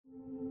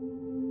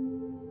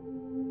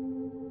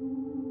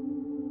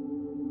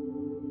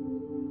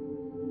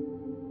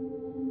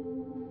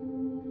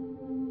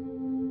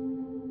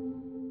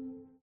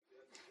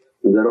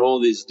There are all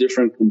these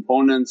different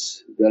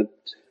components that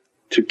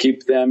to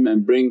keep them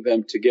and bring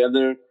them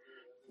together.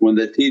 When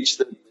they teach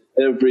that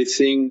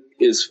everything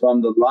is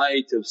from the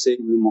light of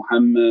Sayyidina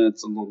Muhammad,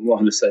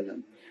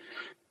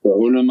 the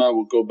ulama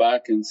will go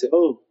back and say,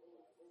 oh,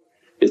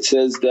 it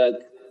says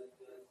that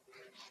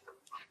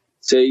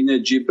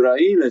Sayyidina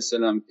Jibreel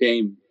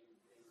came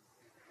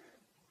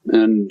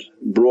and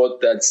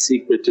brought that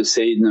secret to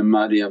Sayyidina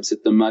Maryam,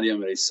 Sayyidina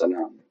Maryam.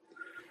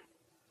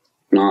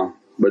 No,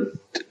 but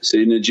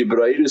Sayyidina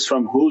Jibreel is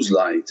from whose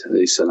light?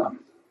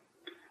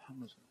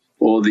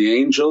 All the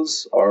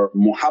angels are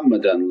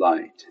Muhammadan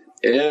light,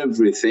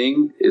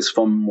 everything is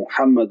from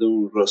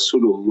Muhammadun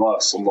Rasulullah,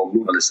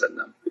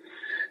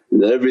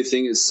 and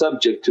everything is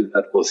subject to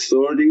that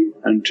authority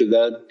and to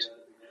that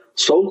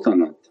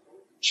sultanate.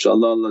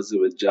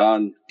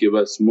 InshaAllah give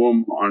us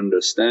more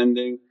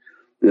understanding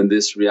in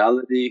this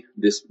reality.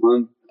 This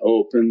month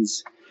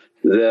opens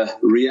the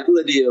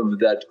reality of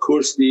that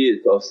kursi,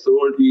 its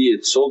authority,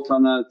 its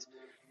sultanate,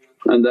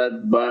 and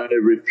that by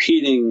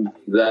repeating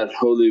that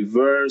holy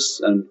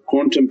verse and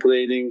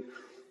contemplating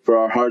for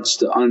our hearts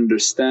to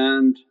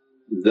understand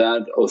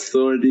that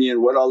authority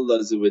and what Allah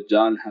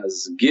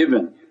has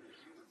given.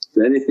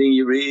 So anything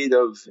you read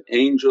of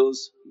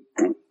angels,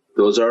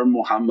 those are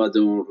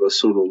Muhammadun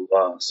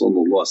Rasulullah,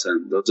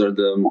 those are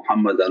the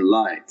Muhammadan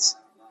lights.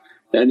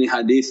 Any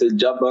hadith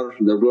al-Jabr,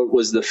 the rope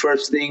was the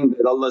first thing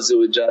that Allah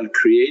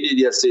created,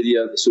 Ya Sayyidi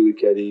Ya Rasul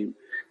Kareem.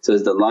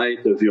 Says the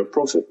light of your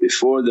Prophet,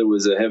 before there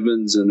was a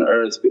heavens and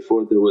earth,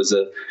 before there was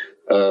a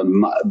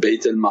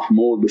Bayt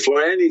al-Mahmud,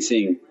 before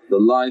anything, the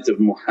light of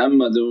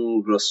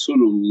Muhammadun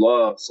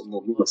Rasulullah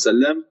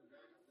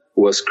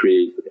was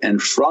created,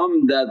 and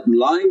from that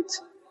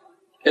light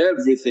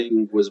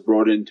everything was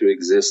brought into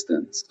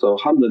existence. So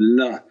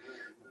alhamdulillah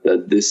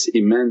that this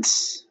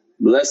immense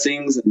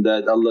blessings and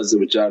that Allah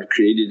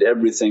created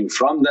everything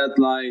from that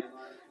light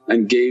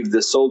and gave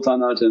the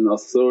sultanate and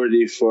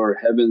authority for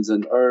heavens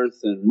and earth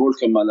and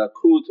mulk and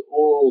malakut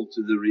all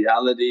to the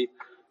reality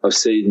of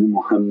Sayyidina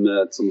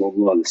Muhammad.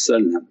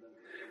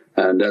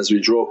 And as we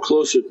draw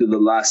closer to the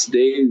last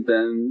day,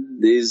 then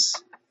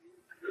these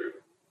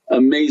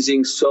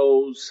amazing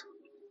souls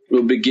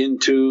will begin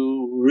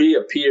to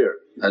reappear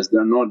as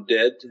they're not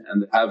dead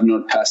and have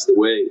not passed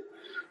away.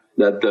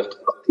 That the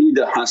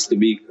aqeedah has to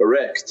be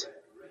correct,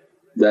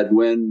 that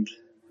when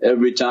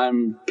every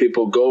time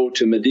people go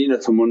to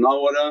Madinatul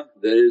Munawwarah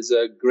there is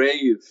a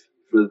grave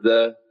for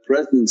the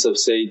presence of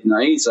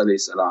Sayyidina Isa.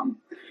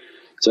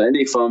 So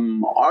any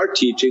from our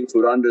teachings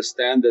would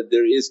understand that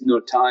there is no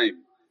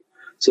time.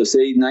 So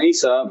Sayyidina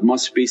Isa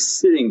must be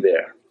sitting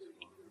there,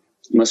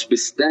 must be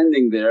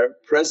standing there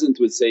present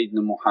with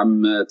Sayyidina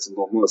Muhammad,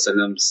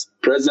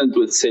 present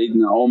with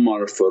Sayyidina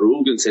Umar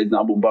Farooq and Sayyidina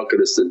Abu Bakr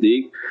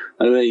as-Siddiq.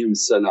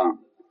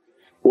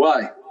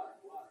 Why?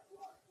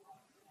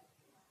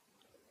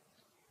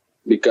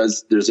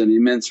 Because there's an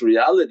immense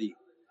reality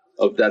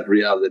of that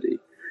reality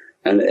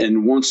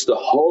and wants the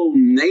whole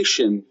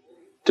nation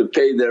to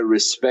pay their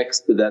respects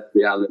to that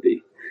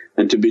reality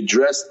and to be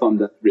dressed from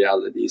that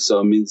reality. So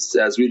it means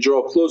as we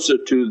draw closer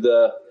to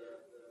the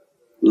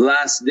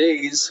last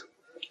days,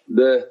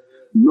 the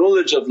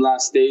knowledge of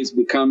last days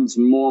becomes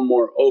more and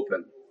more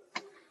open,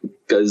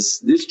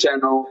 because this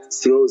channel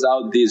throws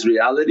out these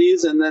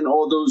realities and then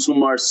all those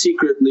whom are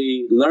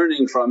secretly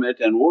learning from it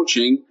and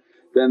watching,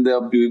 then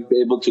they'll be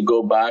able to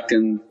go back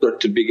and start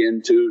to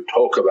begin to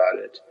talk about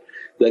it.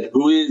 That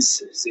who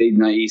is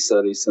Sayyidina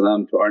Isa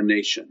to our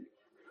nation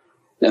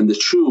and the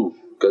true,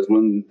 because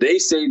when they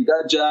say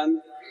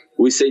Dajjal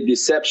we say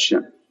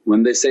deception,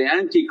 when they say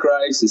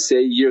Antichrist we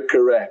say you're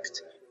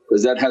correct,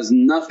 because that has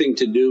nothing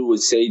to do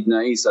with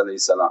Sayyidina Isa.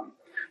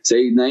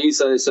 Sayyidina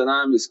Isa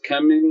is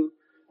coming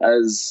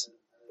as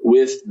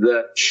with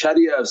the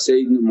Sharia of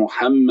Sayyidina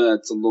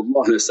Muhammad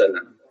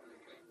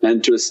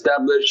and to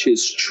establish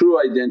his true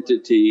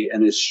identity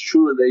and his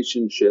true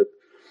relationship.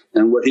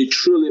 And what he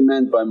truly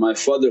meant by, my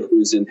Father who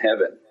is in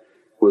heaven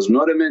was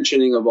not a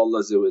mentioning of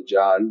Allah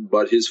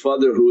but His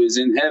Father who is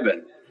in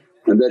heaven,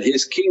 and that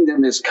His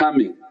kingdom is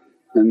coming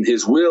and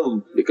His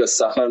will, because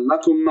sakhar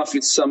lakum ma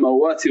fis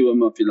samawati wa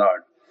ma fil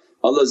ard.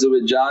 Allah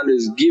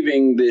is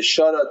giving the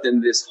isharat in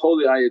this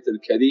holy ayatul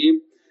kareem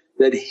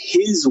that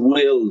His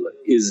will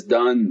is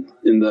done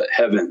in the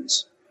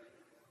heavens.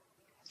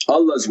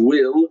 Allah's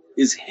will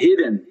is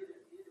hidden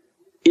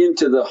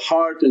into the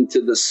heart and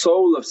to the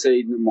soul of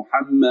Sayyidina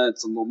Muhammad.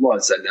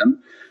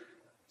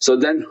 So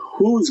then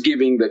who's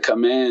giving the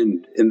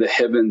command in the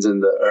heavens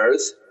and the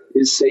earth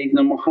is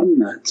Sayyidina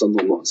Muhammad.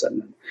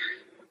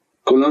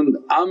 Kulun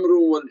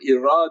amrun wal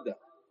irada.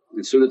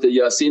 In Surah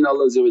Yasin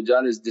Allah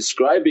is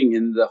describing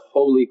in the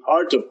holy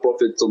heart of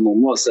Prophet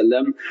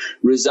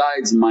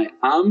resides my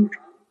amr,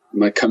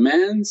 my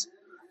commands,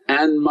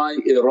 and my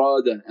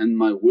irada and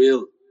my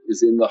will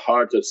is in the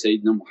heart of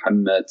Sayyidina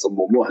Muhammad,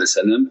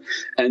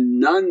 and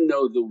none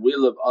know the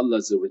will of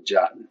Allah.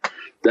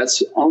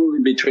 That's only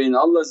between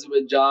Allah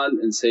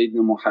and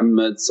Sayyidina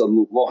Muhammad.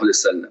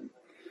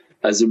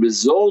 As a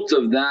result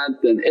of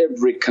that, then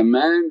every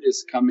command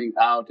is coming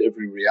out,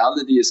 every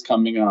reality is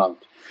coming out.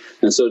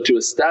 And so to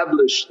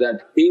establish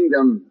that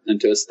kingdom and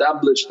to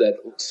establish that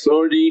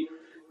authority,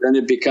 then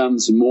it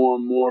becomes more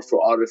and more for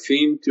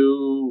arifin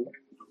to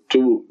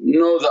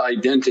know the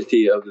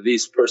identity of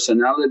these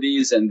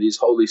personalities and these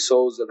holy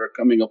souls that are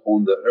coming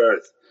upon the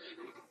earth.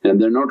 And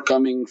they're not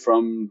coming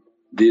from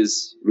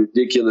these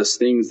ridiculous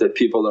things that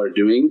people are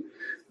doing,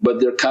 but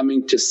they're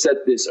coming to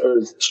set this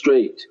earth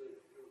straight,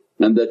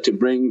 and that to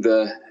bring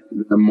the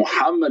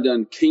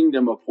Muhammadan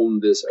kingdom upon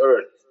this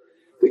earth.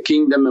 The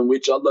kingdom in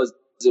which Allah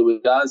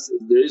says,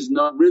 there is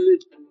no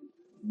religion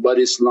but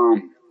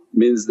Islam,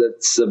 means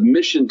that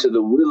submission to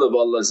the will of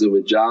Allah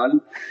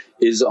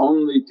is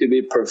only to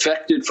be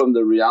perfected from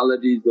the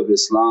realities of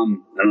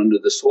Islam and under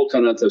the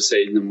sultanate of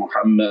Sayyidina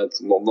Muhammad.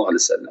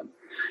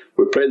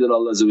 We pray that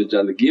Allah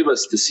give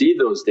us to see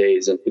those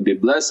days and to be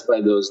blessed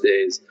by those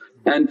days,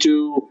 and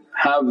to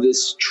have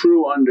this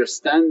true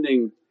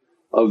understanding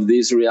of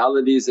these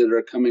realities that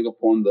are coming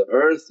upon the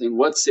earth and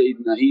what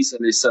Sayyidina Isa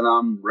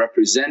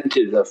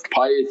represented of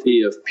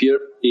piety, of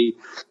purity,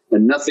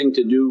 and nothing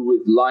to do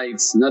with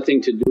lights,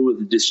 nothing to do with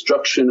the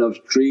destruction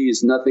of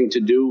trees, nothing to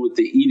do with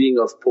the eating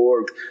of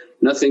pork,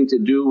 nothing to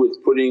do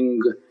with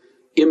putting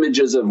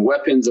images of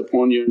weapons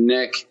upon your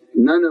neck.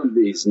 None of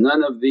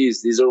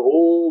these, these are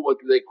all what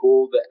they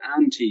call the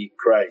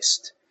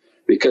anti-Christ,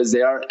 because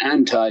they are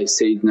anti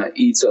Sayyidina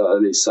Isa.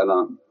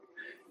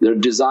 They're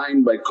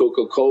designed by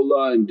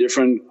Coca-Cola and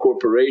different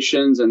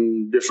corporations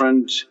and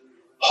different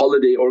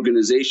holiday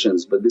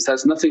organizations, but this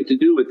has nothing to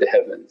do with the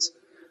heavens.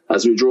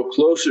 As we draw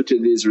closer to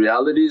these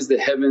realities, the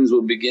heavens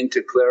will begin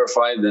to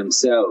clarify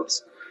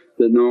themselves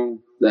that no,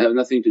 they have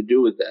nothing to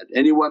do with that.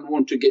 Anyone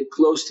want to get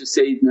close to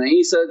Sayyidina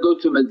Isa, go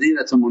to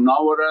Madinatul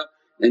Munawwarah,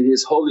 and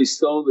his holy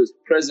soul is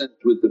present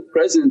with the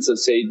presence of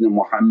Sayyidina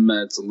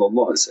Muhammad.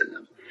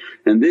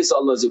 And this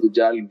Allah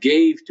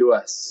gave to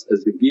us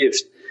as a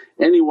gift.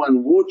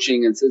 Anyone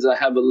watching and says, I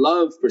have a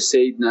love for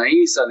Sayyidina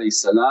Isa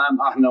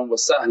ahlan wa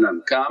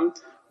sahlan, come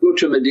go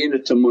to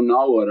Madinatul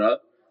Munawwarah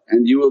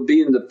and you will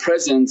be in the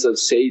presence of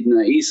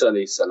Sayyidina Isa.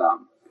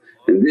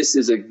 And this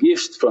is a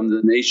gift from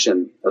the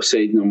nation of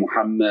Sayyidina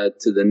Muhammad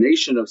to the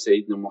nation of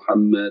Sayyidina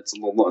Muhammad.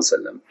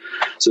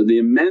 So the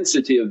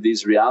immensity of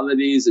these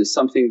realities is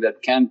something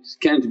that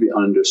can't be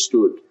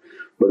understood,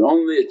 but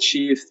only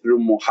achieved through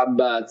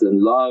muhabbat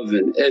and love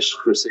and ishq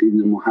for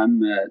Sayyidina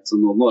Muhammad.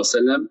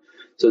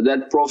 So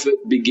that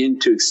Prophet began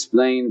to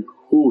explain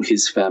who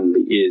his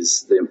family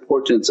is, the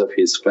importance of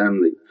his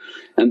family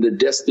and the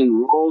destined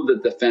role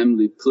that the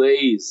family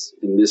plays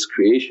in this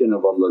creation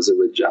of Allah.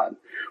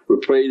 We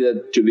pray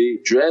that to be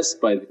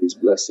dressed by these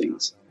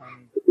blessings.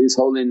 These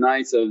holy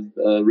nights of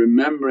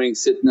remembering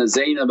Sayyidina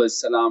Zainab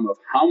of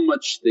how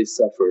much they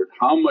suffered,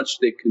 how much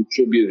they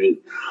contributed,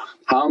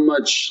 how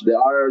much they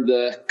are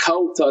the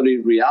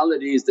Kawthari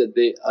realities that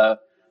they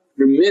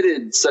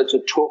permitted such a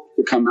talk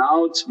to come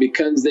out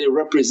because they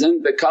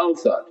represent the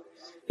Kawthar.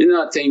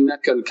 Inna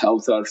ataynaka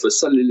al-Kawthar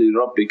fasalli li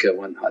rabbika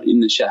wanhar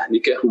inna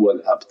shahnika huwa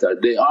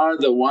al-abtar. They are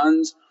the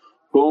ones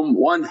whom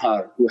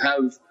wanhar, who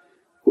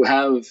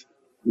have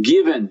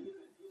given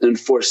and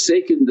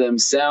forsaken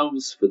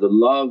themselves for the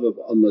love of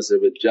Allah,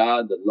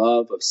 the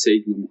love of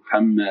Sayyidina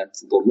Muhammad.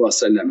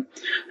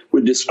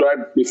 We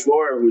described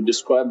before, we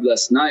described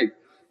last night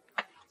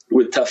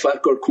with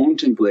tafakkur,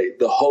 contemplate,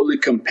 the holy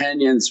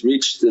companions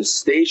reached the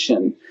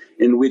station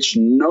in which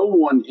no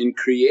one in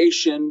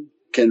creation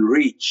can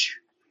reach.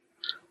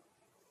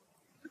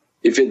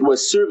 If it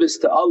was service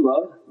to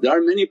Allah, there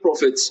are many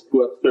prophets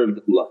who have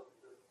served Allah,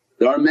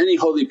 there are many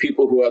holy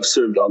people who have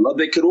served Allah,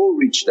 they could all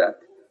reach that.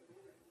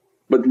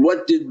 But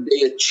what did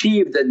they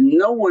achieve that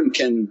no one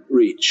can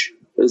reach?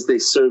 As they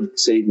served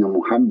Sayyidina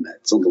Muhammad.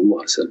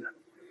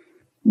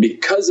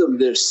 Because of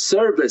their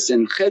service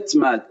and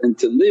khidmat and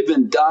to live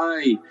and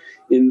die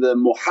in the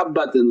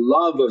muhabbat and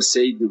love of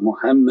Sayyidina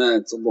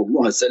Muhammad,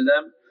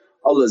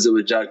 Allah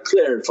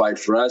clarified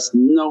for us,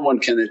 no one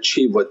can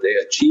achieve what they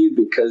achieved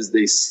because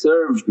they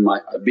served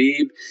my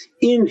Habib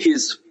in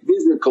his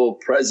physical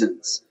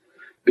presence.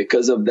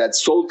 Because of that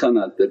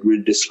sultanate that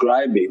we're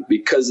describing,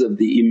 because of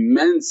the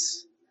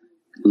immense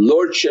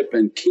lordship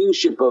and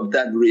kingship of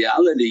that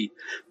reality,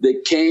 they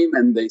came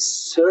and they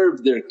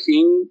served their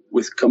king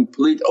with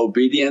complete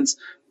obedience.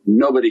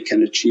 Nobody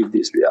can achieve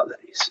these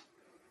realities.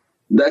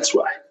 That's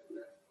why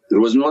it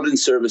was not in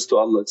service to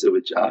Allah,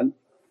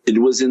 it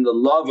was in the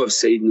love of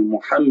Sayyidina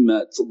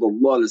Muhammad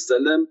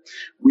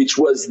which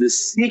was the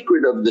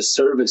secret of the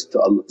service to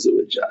Allah.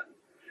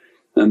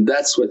 And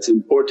that's what's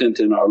important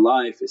in our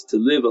life, is to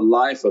live a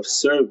life of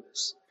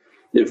service.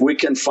 If we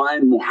can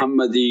find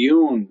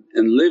Muhammadiyun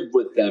and live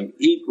with them,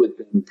 eat with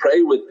them,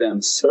 pray with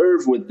them,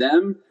 serve with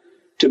them,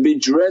 to be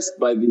dressed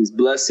by these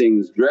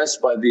blessings,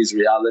 dressed by these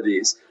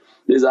realities.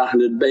 These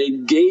Ahlul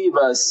Bayt gave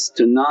us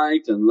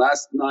tonight and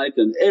last night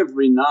and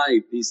every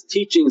night these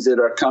teachings that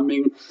are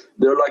coming,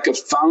 they're like a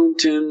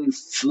fountain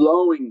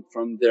flowing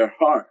from their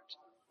heart.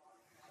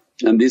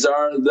 And these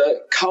are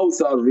the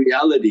Kawthar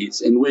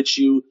realities in which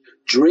you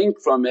drink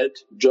from it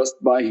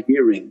just by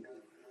hearing.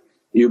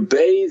 You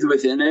bathe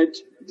within it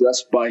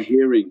just by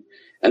hearing,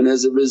 and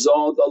as a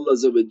result Allah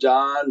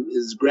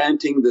is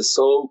granting the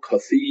soul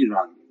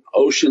kathiran,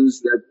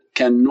 oceans that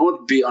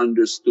cannot be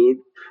understood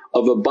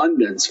of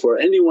abundance. For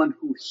anyone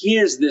who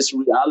hears this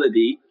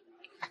reality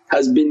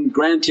has been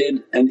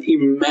granted an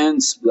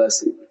immense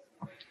blessing.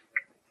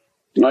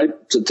 Right?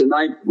 So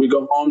tonight we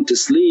go home to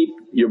sleep,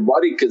 your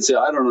body could say,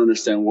 I don't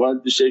understand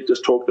what the shaykh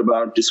just talked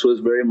about, this was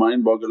very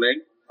mind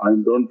boggling, I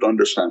don't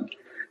understand.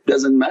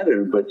 Doesn't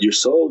matter, but your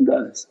soul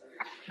does.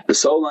 The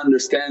soul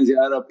understands,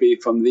 Ya Rabbi,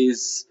 from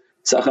these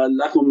سَخَرْ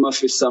لَكُم مَا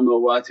فِي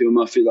السَّمَاوَاتِ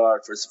وَمَا فِي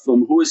الْأَرْضِ,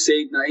 from who is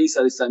Sayyidina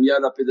Isa, Ya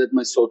Rabbi, let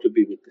my soul to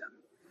be with them.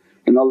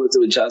 And Allah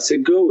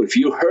said, go, if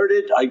you heard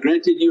it I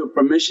granted you a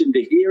permission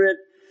to hear it,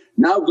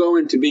 now go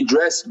and to be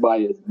dressed by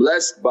it,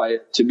 blessed by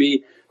it, to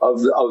be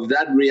of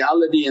that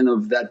reality and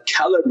of that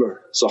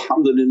caliber. So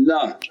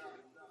alhamdulillah,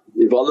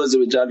 if Allah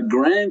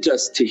grant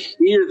us to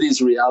hear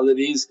these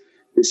realities,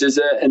 this is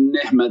a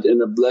ni'mat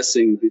and a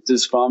blessing. This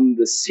is from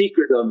the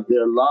secret of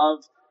their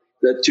love,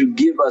 that to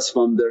give us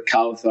from their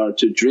kawthar,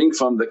 to drink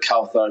from the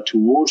kawthar, to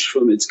wash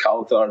from its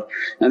kawthar.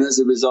 And as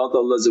a result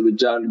Allah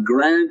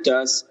grant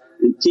us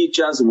and teach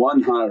us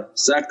wanhar,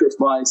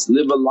 sacrifice,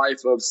 live a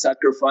life of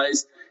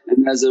sacrifice,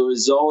 and as a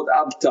result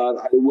abtar,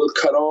 I will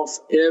cut off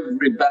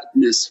every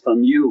badness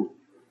from you.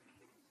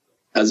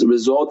 As a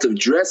result of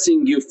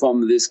dressing you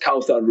from this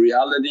kawthar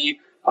reality,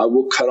 I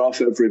will cut off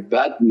every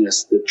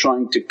badness that's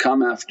trying to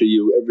come after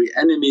you, every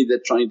enemy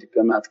that's trying to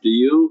come after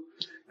you.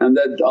 And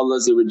that Allah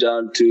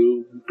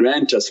to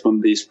grant us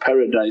from these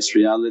paradise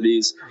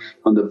realities.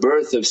 On the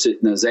birth of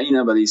Sayyidina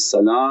Zainab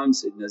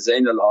Sayyidina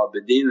Zain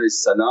al-Abidin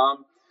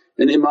salam,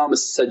 and Imam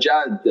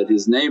as-Sajjad, that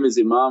his name is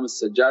Imam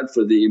as-Sajjad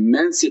for the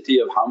immensity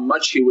of how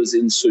much he was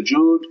in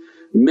sujood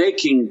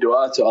making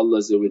du'a to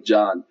Allah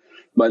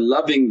by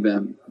loving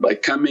them, by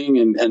coming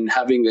and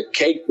having a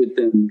cake with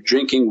them,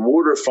 drinking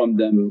water from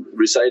them,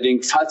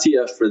 reciting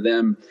Fatiha for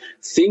them,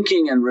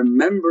 thinking and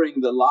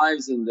remembering the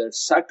lives and their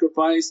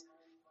sacrifice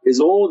is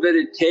all that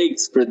it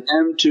takes for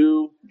them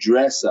to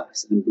dress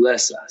us and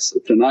bless us. So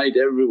tonight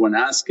everyone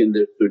asking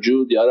their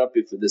sujood, Ya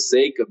Rabbi, for the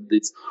sake of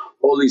these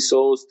holy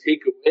souls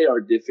take away our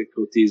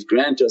difficulties,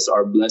 grant us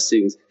our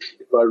blessings.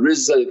 If our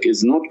rizq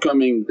is not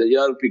coming, that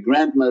Ya Rabbi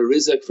grant my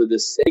rizq for the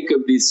sake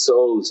of these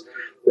souls.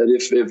 That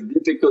if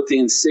difficulty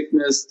and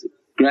sickness,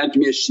 grant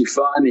me a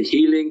shifa and a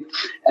healing,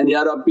 and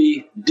Ya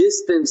Rabbi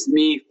distance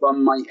me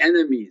from my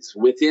enemies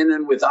within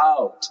and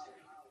without.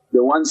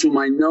 The ones whom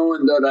I know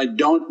and that I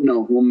don't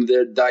know, whom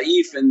they're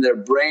daif in their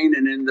brain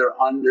and in their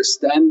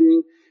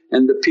understanding,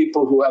 and the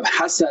people who have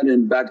hasad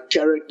and bad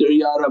character,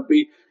 Ya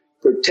Rabbi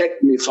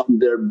protect me from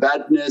their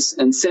badness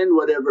and send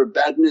whatever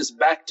badness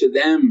back to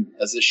them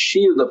as a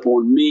shield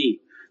upon me.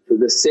 For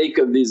the sake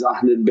of these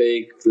Ahlul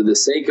Bayt, for the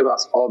sake of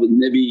Ashab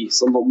al-Nabi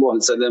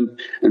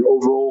and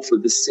overall for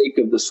the sake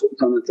of the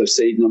Sultanate of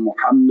Sayyidina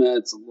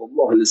Muhammad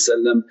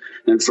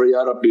and for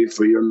Ya Rabbi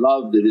for your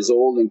love that is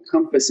all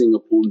encompassing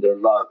upon their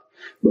love.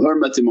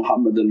 بحرمة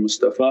Muhammad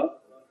al-Mustafa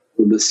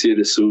wa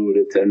basir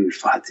Surat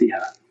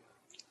al-Fatiha.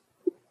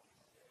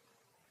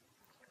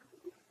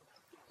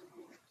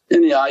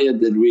 Any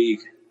ayat that we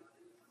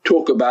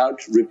talk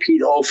about,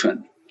 repeat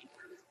often,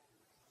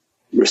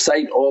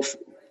 recite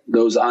often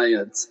those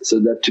ayats, so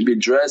that to be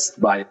dressed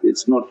by it,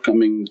 it's not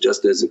coming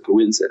just as a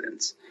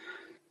coincidence.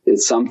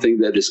 It's something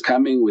that is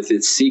coming with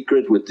its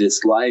secret, with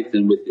its light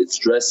and with its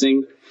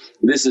dressing.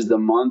 This is the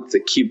month to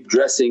keep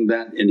dressing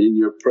that, and in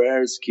your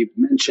prayers keep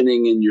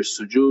mentioning in your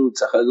sujood,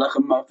 سَخَرْ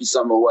لَكُم مَا فِي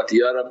السَّمَاوَاتِ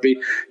Ya Rabbi,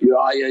 your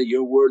ayah,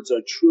 your words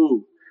are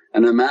true.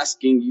 And I'm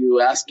asking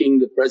you, asking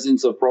the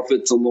presence of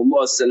Prophet Ya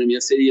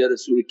Sayyidi Ya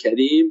Rasul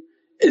Kareem,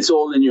 it's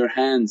all in your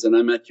hands and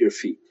I'm at your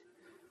feet.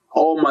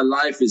 All my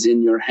life is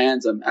in your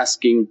hands, I'm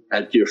asking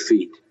at your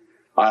feet.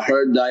 I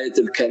heard the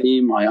Ayatul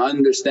Kareem, I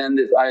understand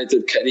this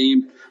Ayatul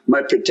Kareem,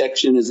 my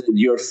protection is at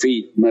your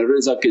feet, my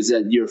rizq is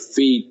at your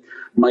feet,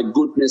 my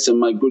goodness and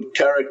my good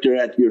character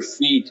at your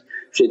feet.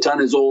 Shaitan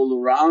is all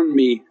around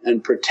me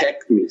and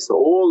protect me. So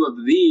all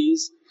of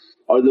these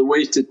are the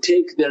ways to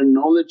take their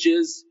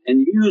knowledges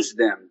and use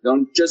them.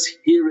 Don't just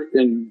hear it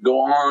and go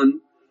on.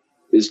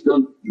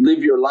 Don't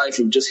live your life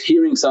of just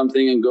hearing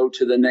something and go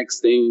to the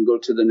next thing and go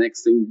to the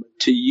next thing, but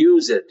to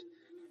use it.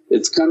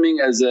 It's coming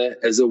as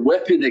a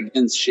weapon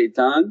against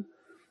shaitan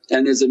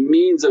and as a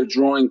means of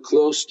drawing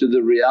close to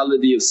the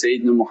reality of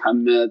Sayyidina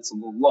Muhammad.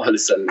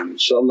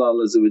 InshaAllah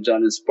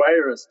Allah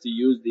inspire us to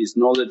use these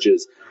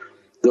knowledges.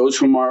 Those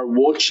whom are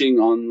watching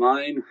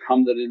online,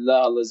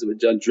 alhamdulillah, Allah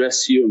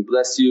dress you and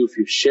bless you if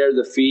you share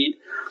the feed.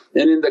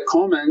 And in the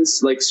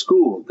comments like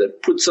school,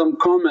 that put some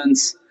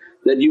comments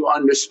that you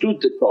understood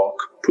the talk,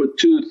 put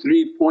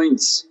 2-3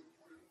 points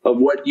of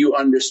what you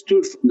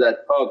understood from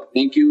that talk.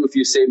 Thank you if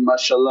you say,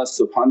 mashallah,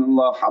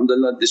 subhanallah,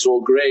 alhamdulillah, this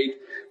all great,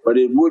 but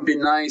it would be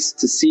nice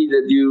to see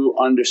that you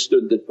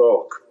understood the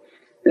talk.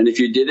 And if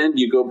you didn't,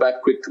 you go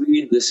back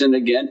quickly, listen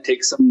again,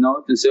 take some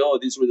note and say, oh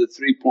these were the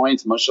 3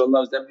 points,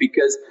 mashallah. That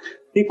because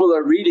people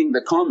are reading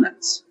the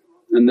comments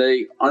and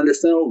they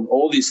understand, oh,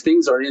 all these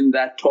things are in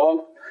that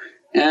talk.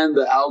 and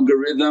the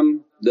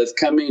algorithm that's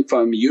coming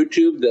from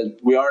YouTube, that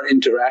we are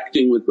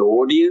interacting with the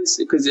audience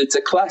because it's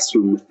a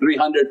classroom.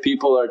 300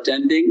 people are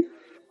attending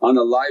on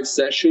a live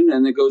session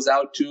and it goes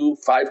out to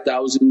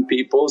 5,000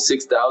 people,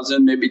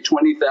 6,000, maybe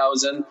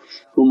 20,000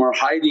 whom are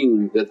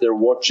hiding that they're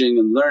watching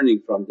and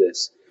learning from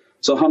this.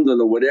 So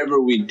alhamdulillah, whatever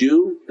we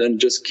do then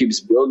just keeps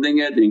building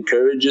it,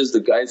 encourages the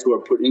guys who are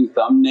putting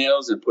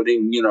thumbnails and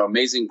putting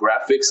amazing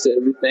graphics to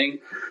everything.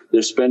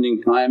 They're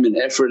spending time and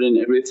effort and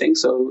everything,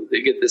 so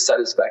they get the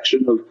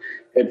satisfaction of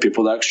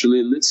people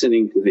actually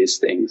listening to these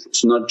things.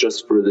 It's not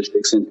just for the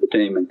shaykh's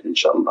entertainment,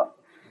 inshaAllah.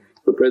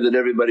 We pray that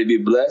everybody be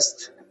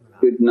blessed.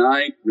 Good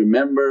night.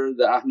 Remember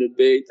the Ahlul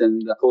Bayt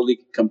and the holy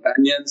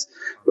companions,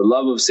 the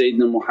love of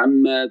Sayyidina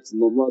Muhammad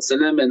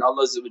and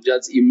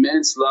Allah's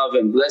immense love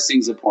and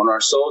blessings upon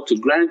our soul to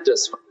grant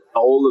us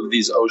all of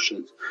these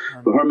oceans.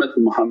 Bi hurmat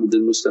Muhammad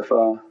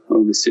al-Mustafa wa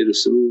bi sirri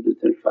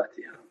Su'udat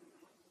al-Fatiha.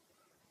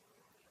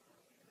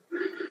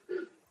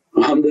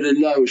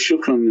 Alhamdulillah wa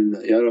shukran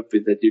lillah ya Rabbi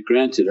that you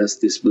granted us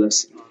this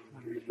blessing,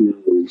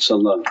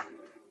 inshaAllah.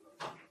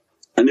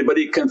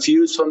 Anybody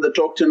confused from the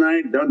talk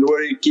tonight? Don't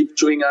worry, keep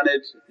chewing on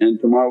it and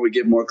tomorrow we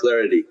get more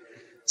clarity.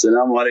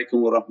 As-salamu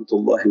alaykum wa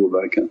rahmatullahi wa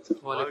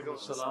barakatuh. Wa alaykum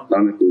as-salam.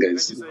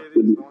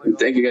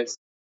 Thank you guys.